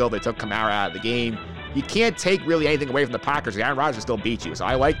the field. They took Kamara out of the game. You can't take really anything away from the Packers. Aaron Rodgers still beat you. So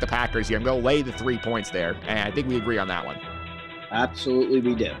I like the Packers here. I'm going to lay the 3 points there. And I think we agree on that one. Absolutely,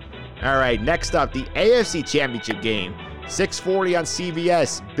 we do. All right, next up, the AFC Championship game. 6:40 on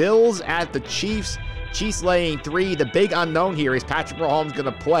CBS. Bills at the Chiefs. Chiefs laying 3. The big unknown here is Patrick Mahomes going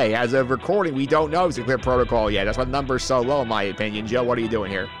to play. As of recording, we don't know if he's going to clear protocol yet. That's why the number's so low, in my opinion. Joe, what are you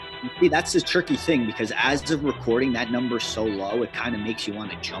doing here? See, that's the tricky thing, because as of recording, that number's so low, it kind of makes you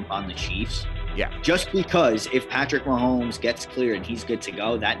want to jump on the Chiefs. Yeah. Just because if Patrick Mahomes gets cleared and he's good to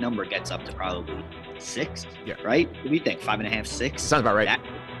go, that number gets up to probably 6. Yeah. Right? What do you think? 5.5, 6? Sounds about right.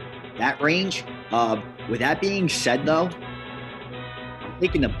 That range. With that being said, though, I'm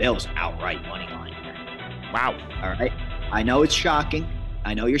taking the Bills outright money line here. Wow. All right. I know it's shocking.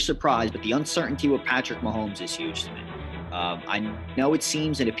 I know you're surprised, but the uncertainty with Patrick Mahomes is huge to me. I know it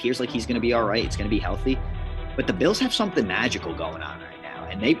seems and appears like he's going to be all right. It's going to be healthy. But the Bills have something magical going on right now.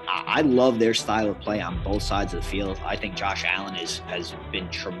 And I love their style of play on both sides of the field. I think Josh Allen has been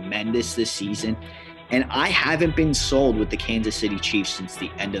tremendous this season. And I haven't been sold with the Kansas City Chiefs since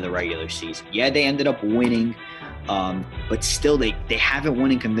the end of the regular season. Yeah, they ended up winning, but still they haven't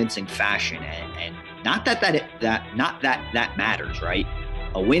won in convincing fashion. And not that matters, right?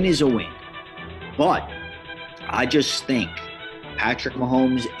 A win is a win. But I just think Patrick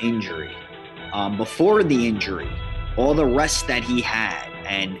Mahomes' injury, before the injury, all the rest that he had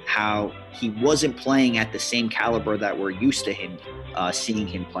and how he wasn't playing at the same caliber that we're used to him seeing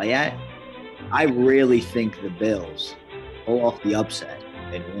him play at, I really think the Bills pull off the upset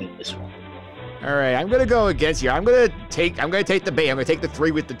and win this one. All right, I'm going to go against you. I'm going to take the bait. I'm going to take the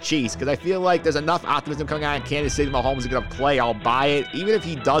 3 with the Chiefs because I feel like there's enough optimism coming out in Kansas City. Mahomes is going to play. I'll buy it. Even if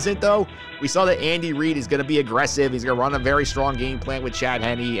he doesn't, though, we saw that Andy Reid is going to be aggressive. He's going to run a very strong game plan with Chad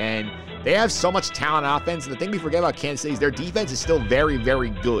Henne, and they have so much talent on offense. And the thing we forget about Kansas City is their defense is still very, very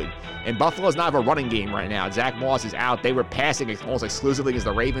good. And Buffalo's not have a running game right now. Zach Moss is out. They were passing almost exclusively against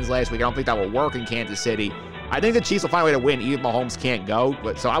the Ravens last week. I don't think that will work in Kansas City. I think the Chiefs will find a way to win, even if Mahomes can't go.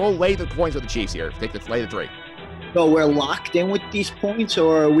 So I will lay the points with the Chiefs here. Lay the 3. So we're locked in with these points,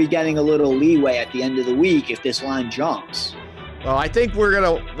 or are we getting a little leeway at the end of the week if this line jumps? Well, I think we're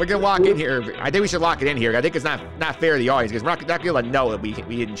gonna lock in here. I think we should lock it in here. I think it's not fair to the audience because we're not gonna let know that we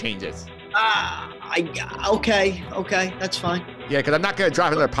didn't change this. Okay, that's fine. Yeah, because I'm not gonna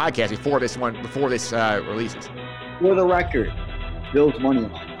drop another podcast before this releases. For the record, Bills money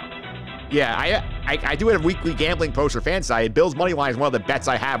line. Yeah, I do have a weekly gambling post for Fanside. Bills money line is one of the bets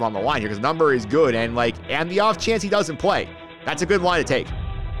I have on the line here because the number is good and the off chance he doesn't play, that's a good line to take.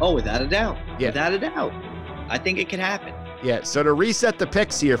 Oh, without a doubt. Yeah. Without a doubt. I think it could happen. Yeah. So to reset the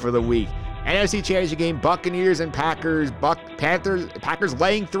picks here for the week, NFC Championship game, Buccaneers and Packers. Packers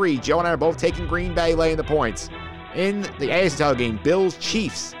laying 3. Joe and I are both taking Green Bay laying the points. In the AFC title game, Bills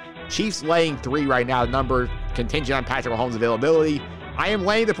Chiefs. Chiefs laying 3 right now. The number contingent on Patrick Mahomes' availability. I am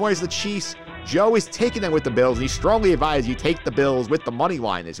laying the points of the Chiefs. Joe is taking them with the Bills, and he strongly advised you take the Bills with the money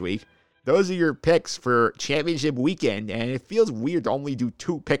line this week. Those are your picks for championship weekend, and it feels weird to only do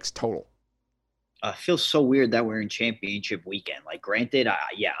 2 picks total. It feels so weird that we're in championship weekend. Granted,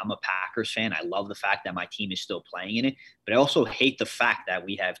 I'm a Packers fan. I love the fact that my team is still playing in it, but I also hate the fact that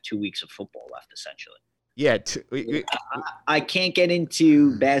we have 2 weeks of football left, essentially. Yeah. I can't get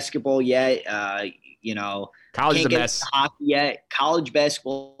into basketball yet. College is a can't get mess. into hockey yet. College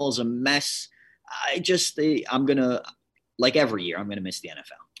basketball is a mess. I'm going to, like every year, I'm going to miss the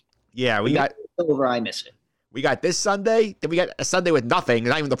NFL. Yeah, it's over. I miss it. We got this Sunday. Then we got a Sunday with nothing,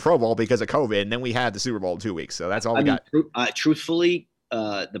 not even the Pro Bowl because of COVID. And then we had the Super Bowl in 2 weeks. So that's all we got. Truthfully,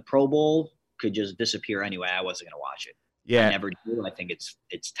 the Pro Bowl could just disappear anyway. I wasn't going to watch it. Yeah. I never do. I think it's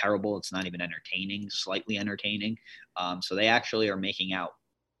terrible. It's not even entertaining, slightly entertaining. So they actually are making out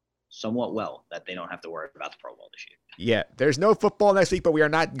somewhat well that they don't have to worry about the Pro Bowl this year. Yeah, there's no football next week, but we are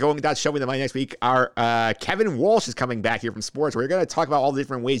not going without showing the money next week. Our Kevin Walsh is coming back here from sports. We're going to talk about all the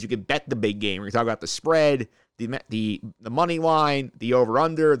different ways you can bet the big game. We're going to talk about the spread, the money line, the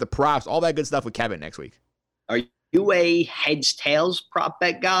over-under, the props, all that good stuff with Kevin next week. Are you a heads, tails prop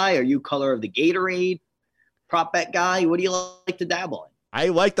bet guy? Are you color of the Gatorade prop bet guy? What do you like to dabble in? I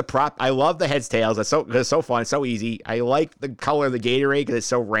like the prop. I love the heads, tails. It's so fun. It's so easy. I like the color of the Gatorade because it's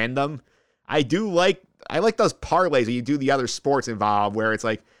so random. I like those parlays where you do the other sports involved where it's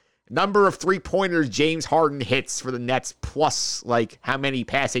like number of 3-pointers James Harden hits for the Nets plus like how many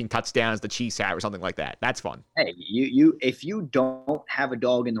passing touchdowns the Chiefs have or something like that. That's fun. Hey, you if you don't have a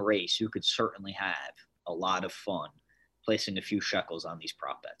dog in the race, you could certainly have a lot of fun placing a few shekels on these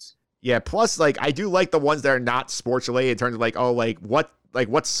prop bets. Yeah, plus like I do like the ones that are not sports related in terms of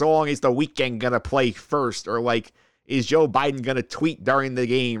what song is The Weeknd gonna play first, or like is Joe Biden gonna tweet during the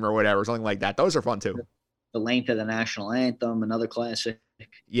game or whatever, something like that. Those are fun too. The length of the national anthem, another classic.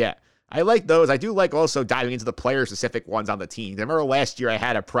 Yeah, I like those. I do like also diving into the player-specific ones on the teams. I remember last year I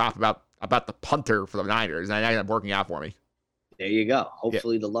had a prop about the punter for the Niners, and it ended up working out for me. There you go.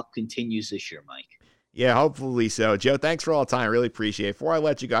 Hopefully the luck continues this year, Mike. Yeah, hopefully so. Joe, thanks for all the time. I really appreciate it. Before I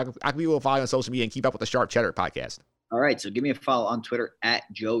let you go, I can be able to follow you on social media and keep up with the Sharp Cheddar podcast. All right, so give me a follow on Twitter at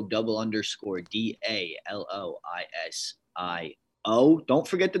Joe_DALOISIO. Don't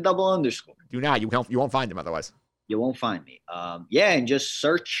forget the double underscore. Do not. You won't find him otherwise. You won't find me. And just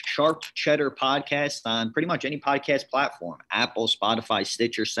search Sharp Cheddar Podcast on pretty much any podcast platform. Apple, Spotify,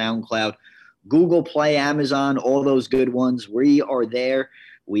 Stitcher, SoundCloud, Google Play, Amazon, all those good ones. We are there.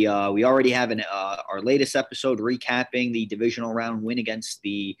 We already have our latest episode recapping the divisional round win against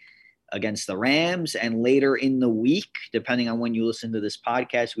the Rams, and later in the week, depending on when you listen to this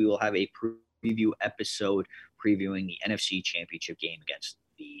podcast, we will have a preview episode previewing the NFC Championship game against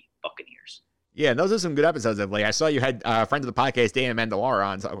the Buccaneers. Yeah, and those are some good episodes of late. I saw you had a friend of the podcast, Dana Mendelar,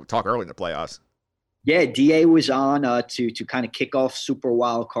 on talk early in the playoffs. Yeah, DA was on to kind of kick off Super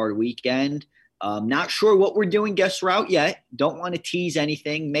Wild Card Weekend. Not sure what we're doing guest route yet. Don't want to tease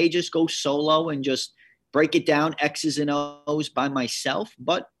anything. May just go solo and just break it down X's and O's by myself,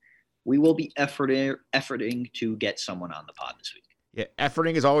 but we will be efforting to get someone on the pod this week. Yeah,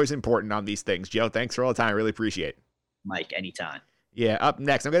 efforting is always important on these things. Joe, thanks for all the time. I really appreciate it. Mike, anytime. Yeah, up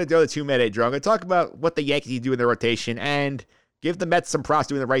next, I'm going to do the 2-minute drill. I'm going to talk about what the Yankees do in their rotation and give the Mets some props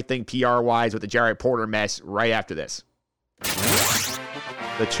doing the right thing PR-wise with the Jared Porter mess right after this. The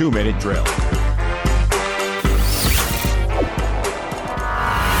 2-minute drill.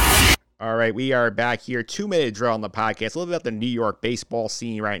 All right, we are back here. 2-minute drill on the podcast. A little bit about the New York baseball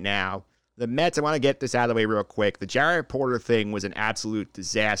scene right now. The Mets, I want to get this out of the way real quick. The Jared Porter thing was an absolute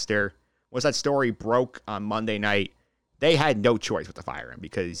disaster. Once that story broke on Monday night, they had no choice but to fire him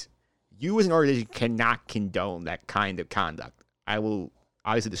because you as an organization cannot condone that kind of conduct.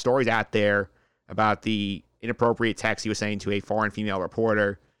 Obviously, the story's out there about the inappropriate text he was saying to a foreign female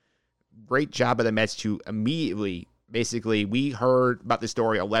reporter. Great job by the Mets to immediately, basically, we heard about the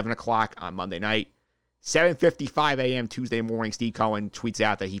story 11 o'clock on Monday night. 7:55 a.m. Tuesday morning, Steve Cohen tweets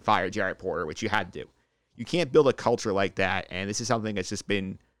out that he fired Jared Porter, which you had to do. You can't build a culture like that, and this is something that's just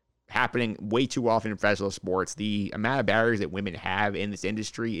been happening way too often in professional sports. The amount of barriers that women have in this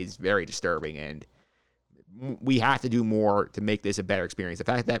industry is very disturbing, and we have to do more to make this a better experience. The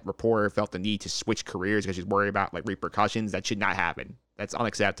fact that reporter felt the need to switch careers because she's worried about repercussions, that should not happen. That's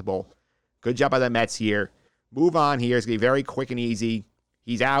unacceptable. Good job by the Mets here. Move on here. It's going to be very quick and easy.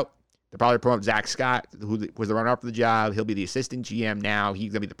 He's out. They'll probably promote Zach Scott, who was the runner-up for the job. He'll be the assistant GM now.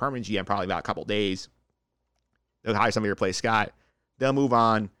 He's going to be the permanent GM probably about a couple days. They'll hire somebody to replace Scott. They'll move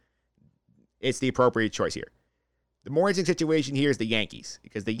on. It's the appropriate choice here. The more interesting situation here is the Yankees,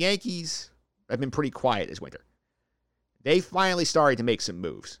 because the Yankees have been pretty quiet this winter. They finally started to make some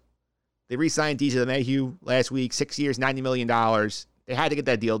moves. They re-signed DJ LeMahieu last week, 6 years, $90 million. They had to get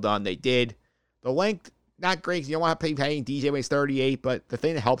that deal done. They did. The length, not great. You don't want to be paying DJ when he's 38, but the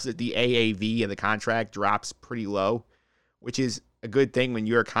thing that helps is the AAV of the contract drops pretty low, which is a good thing when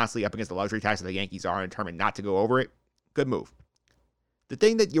you're constantly up against the luxury tax that the Yankees are and determined not to go over it. Good move. The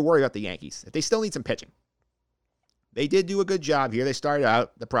thing that you're worried about the Yankees, if they still need some pitching. they did do a good job here. They started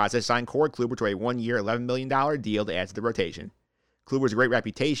out the process, signed Corey Kluber to a 1-year, $11 million deal to add to the rotation. Kluber's a great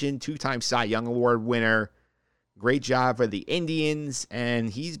reputation, 2-time Cy Young Award winner. Great job for the Indians, and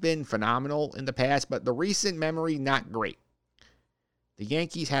he's been phenomenal in the past, but the recent memory, not great. The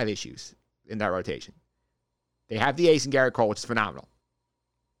Yankees have issues in that rotation. They have the ace in Garrett Cole, which is phenomenal.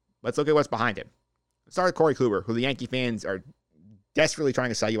 Let's look at what's behind him. Let's start with Corey Kluber, who the Yankee fans are desperately trying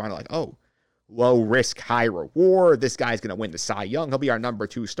to sell you on, like, oh, low risk, high reward. This guy's going to win the Cy Young. He'll be our number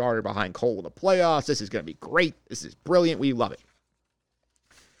 2 starter behind Cole in the playoffs. This is going to be great. This is brilliant. We love it.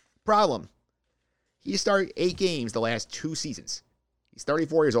 Problem. He started 8 games the last 2 seasons. He's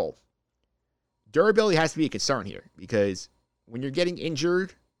 34 years old. Durability has to be a concern here because when you're getting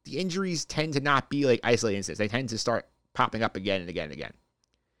injured, the injuries tend to not be like isolated incidents. They tend to start popping up again and again and again.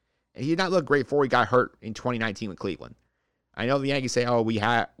 And he did not look great before he got hurt in 2019 with Cleveland. I know the Yankees say, oh, we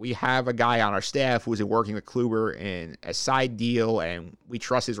have a guy on our staff who's been working with Kluber in a side deal, and we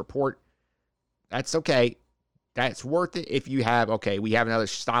trust his report. That's okay. That's worth it if you have, okay, we have another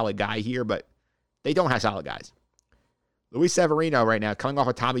solid guy here, but they don't have solid guys. Luis Severino right now, coming off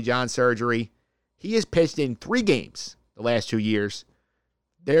of Tommy John surgery, he has pitched in 3 games the last 2 years.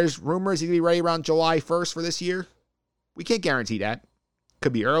 There's rumors he'll be ready around July 1st for this year. We can't guarantee that.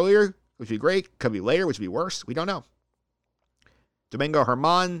 Could be earlier, which would be great. Could be later, which would be worse. We don't know. Domingo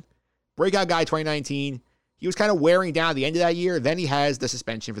Germán, breakout guy 2019. He was kind of wearing down at the end of that year. Then he has the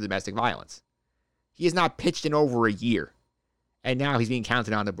suspension for domestic violence. He has not pitched in over a year. And now he's being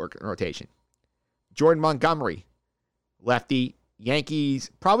counted on the rotation. Jordan Montgomery, lefty,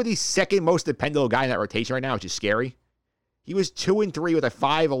 Yankees, probably the second most dependable guy in that rotation right now, which is scary. He was 2-3 with a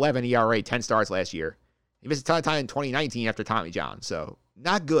 5.11 ERA, 10 starts last year. He missed a ton of time in 2019 after Tommy John, so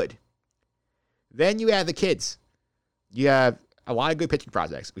not good. Then you have the kids. You have a lot of good pitching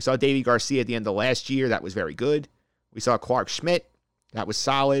prospects. We saw Davey Garcia at the end of last year. That was very good. We saw Clark Schmidt. That was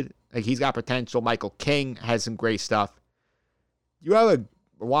solid. Like, he's got potential. Michael King has some great stuff. You have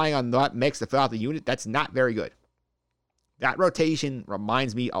relying on that mix to fill out the unit. That's not very good. That rotation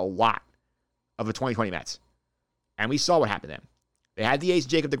reminds me a lot of the 2020 Mets. And we saw what happened then. They had the ace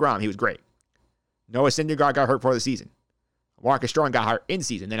Jacob deGrom. He was great. Noah Syndergaard got hurt before the season. Marcus Stroman got hurt in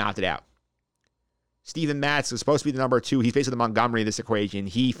season, then opted out. Steven Matz was supposed to be the number 2. He faced with Montgomery in this equation.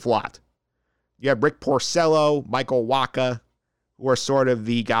 He flopped. You have Rick Porcello, Michael Wacha, who are sort of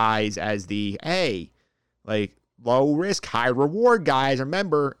the guys as the, hey, like, low risk, high reward guys.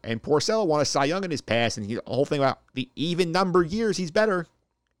 Remember, and Porcello won a Cy Young in his past, and the whole thing about the even number years, he's better.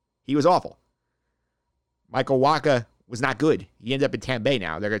 He was awful. Michael Wacha was not good. He ended up in Tampa Bay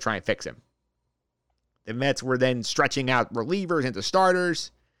now. They're going to try and fix him. The Mets were then stretching out relievers into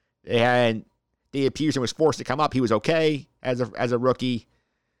starters. They had David Peterson was forced to come up. He was okay as a rookie.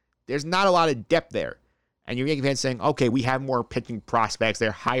 There's not a lot of depth there. And you're Yankee fans saying, okay, we have more pitching prospects.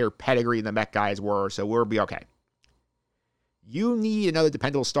 They're higher pedigree than the Met guys were, so we'll be okay. You need another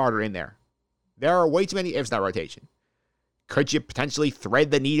dependable starter in there. There are way too many ifs in that rotation. Could you potentially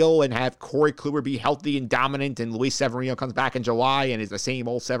thread the needle and have Corey Kluber be healthy and dominant, and Luis Severino comes back in July and is the same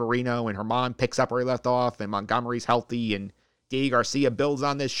old Severino, and Germán picks up where he left off, and Montgomery's healthy, and Davey Garcia builds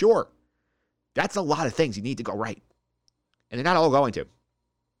on this? Sure. That's a lot of things you need to go right. And they're not all going to.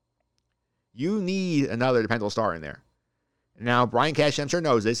 You need another dependable star in there. Now, Brian Cash, I'm sure,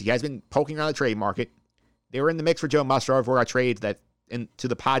 knows this. He has been poking around the trade market. They were in the mix for Joe Musgrove before our trade to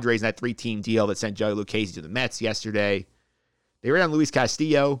the Padres in that 3-team deal that sent Joey Lucchesi to the Mets yesterday. They were on Luis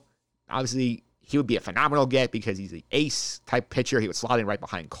Castillo. Obviously, he would be a phenomenal get because he's the ace-type pitcher. He would slot in right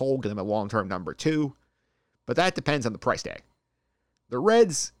behind Cole, give him a long-term number 2. But that depends on the price tag. The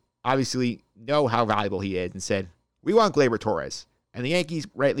Reds obviously know how valuable he is and said, we want Gleyber Torres. And the Yankees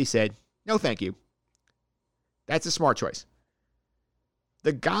rightly said, no, thank you. That's a smart choice.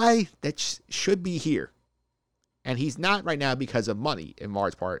 The guy that should be here, and he's not right now because of money in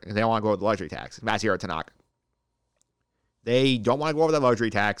large part, and they don't want to go with the luxury tax, Masahiro Tanaka. They don't want to go over the luxury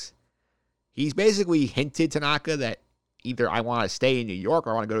tax. He's basically hinted Tanaka that either I want to stay in New York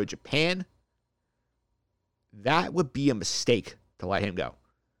or I want to go to Japan. That would be a mistake to let him go.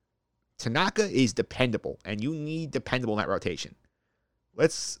 Tanaka is dependable, and you need dependable in that rotation.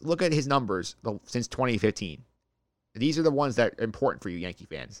 Let's look at his numbers since 2015. These are the ones that are important for you Yankee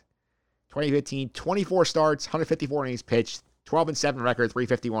fans. 2015, 24 starts, 154 innings pitched, 12-7 record,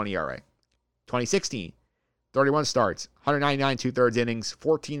 3.51 ERA. 2016, 31 starts, 199 2/3 innings,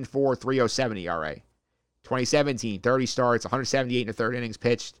 14-4, 3.07 ERA. 2017, 30 starts, 178 1/3 innings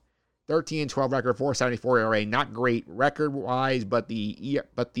pitched, 13-12 record, 4.74 ERA. Not great record-wise, but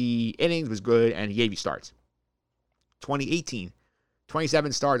the innings was good, and he gave you starts. 2018,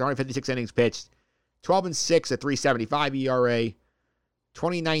 27 starts, 156 innings pitched, 12-6 at 3.75 ERA.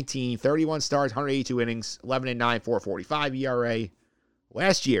 2019, 31 starts, 182 innings, 11-9, 4.45 ERA.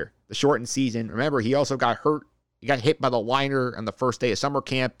 Last year, the shortened season, remember, he also got hurt. He got hit by the liner on the first day of summer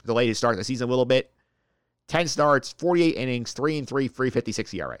camp, delayed his start of the season a little bit. 10 starts, 48 innings, 3-3,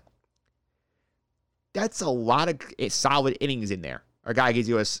 3.56 ERA. That's a lot of solid innings in there. Our guy gives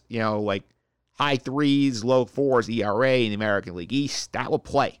you a, like high 3s, low 4s ERA in the American League East. That will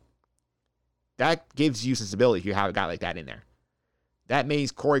play. That gives you some stability if you have a guy like that in there. That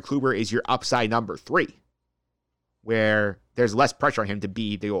means Corey Kluber is your upside number 3, where there's less pressure on him to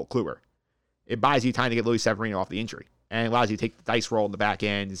be the old Kluber. It buys you time to get Luis Severino off the injury, and allows you to take the dice roll in the back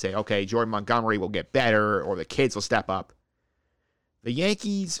end and say, okay, Jordan Montgomery will get better, or the kids will step up. The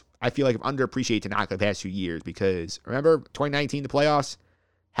Yankees, I feel like, have underappreciated Tanaka the past few years because, remember, 2019, the playoffs,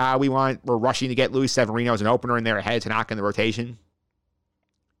 how we're rushing to get Luis Severino as an opener in there ahead of Tanaka in the rotation?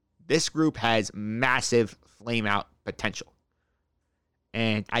 This group has massive flame-out potential.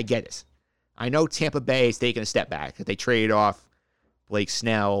 And I get this. I know Tampa Bay is taking a step back. That they traded off Blake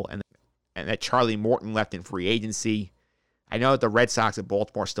Snell and that Charlie Morton left in free agency. I know that the Red Sox and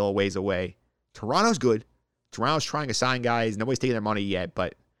Baltimore are still a ways away. Toronto's good. Toronto's trying to sign guys. Nobody's taking their money yet,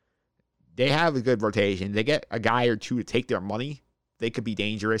 but they have a good rotation. They get a guy or two to take their money. They could be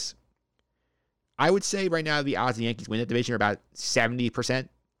dangerous. I would say right now the odds the Yankees win that division are about 70%.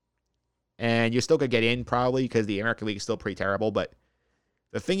 And you're still going to get in probably because the American League is still pretty terrible, but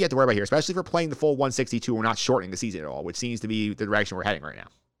the thing you have to worry about here, especially if we're playing the full 162, we're not shortening the season at all, which seems to be the direction we're heading right now.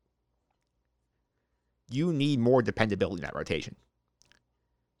 You need more dependability in that rotation.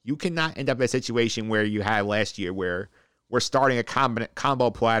 You cannot end up in a situation where you had last year where we're starting a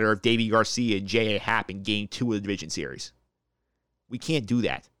combo platter of Davey Garcia and J.A. Happ in Game 2 of the division series. We can't do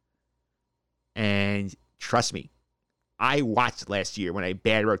that. And trust me, I watched last year when a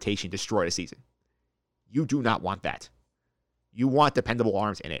bad rotation destroyed a season. You do not want that. You want dependable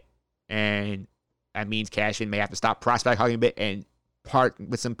arms in it. And that means Cashman may have to stop prospect hugging a bit and part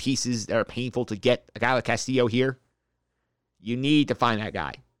with some pieces that are painful to get a guy like Castillo here. You need to find that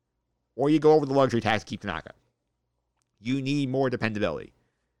guy. Or you go over the luxury tax to keep Tanaka. You need more dependability.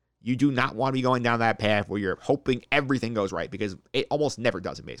 You do not want to be going down that path where you're hoping everything goes right because it almost never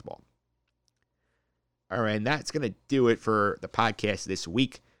does in baseball. All right, and that's going to do it for the podcast this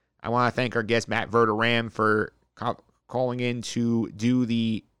week. I want to thank our guest, Matt Verderame, for calling in to do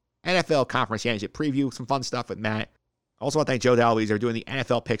the NFL Conference Championship preview. Some fun stuff with Matt. I also want to thank Joe Dalby. They're doing the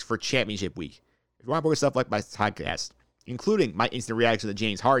NFL picks for Championship Week. If you want to book stuff like my podcast, including my instant reaction to the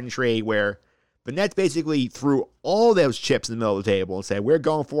James Harden trade, where the Nets basically threw all those chips in the middle of the table and said, we're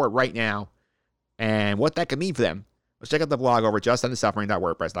going for it right now, and what that could mean for them. Let's check out the blog over at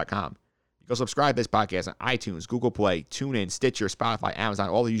justendthesuffering.wordpress.com. You can subscribe to this podcast on iTunes, Google Play, TuneIn, Stitcher, Spotify, Amazon,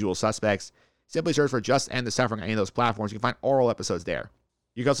 all the usual suspects. Simply search for Just End the Suffering on any of those platforms. You can find oral episodes there.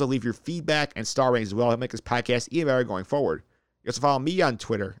 You can also leave your feedback and star ratings as well to make this podcast even better going forward. You can also follow me on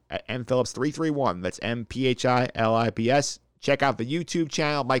Twitter at mphillips331. That's MPHILIPS. Check out the YouTube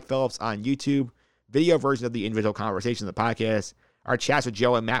channel, Mike Phillips on YouTube. Video version of the individual conversation of the podcast. Our chats with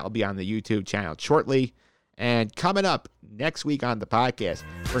Joe and Matt will be on the YouTube channel shortly. And coming up next week on the podcast,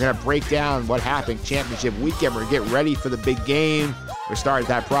 we're going to break down what happened championship weekend. We're going to get ready for the big game. We're starting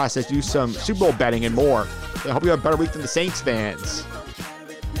that process, do some Super Bowl betting and more. So I hope you have a better week than the Saints fans.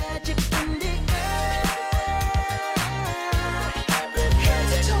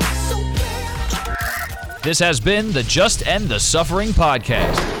 This has been the Just End the Suffering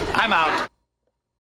podcast. I'm out.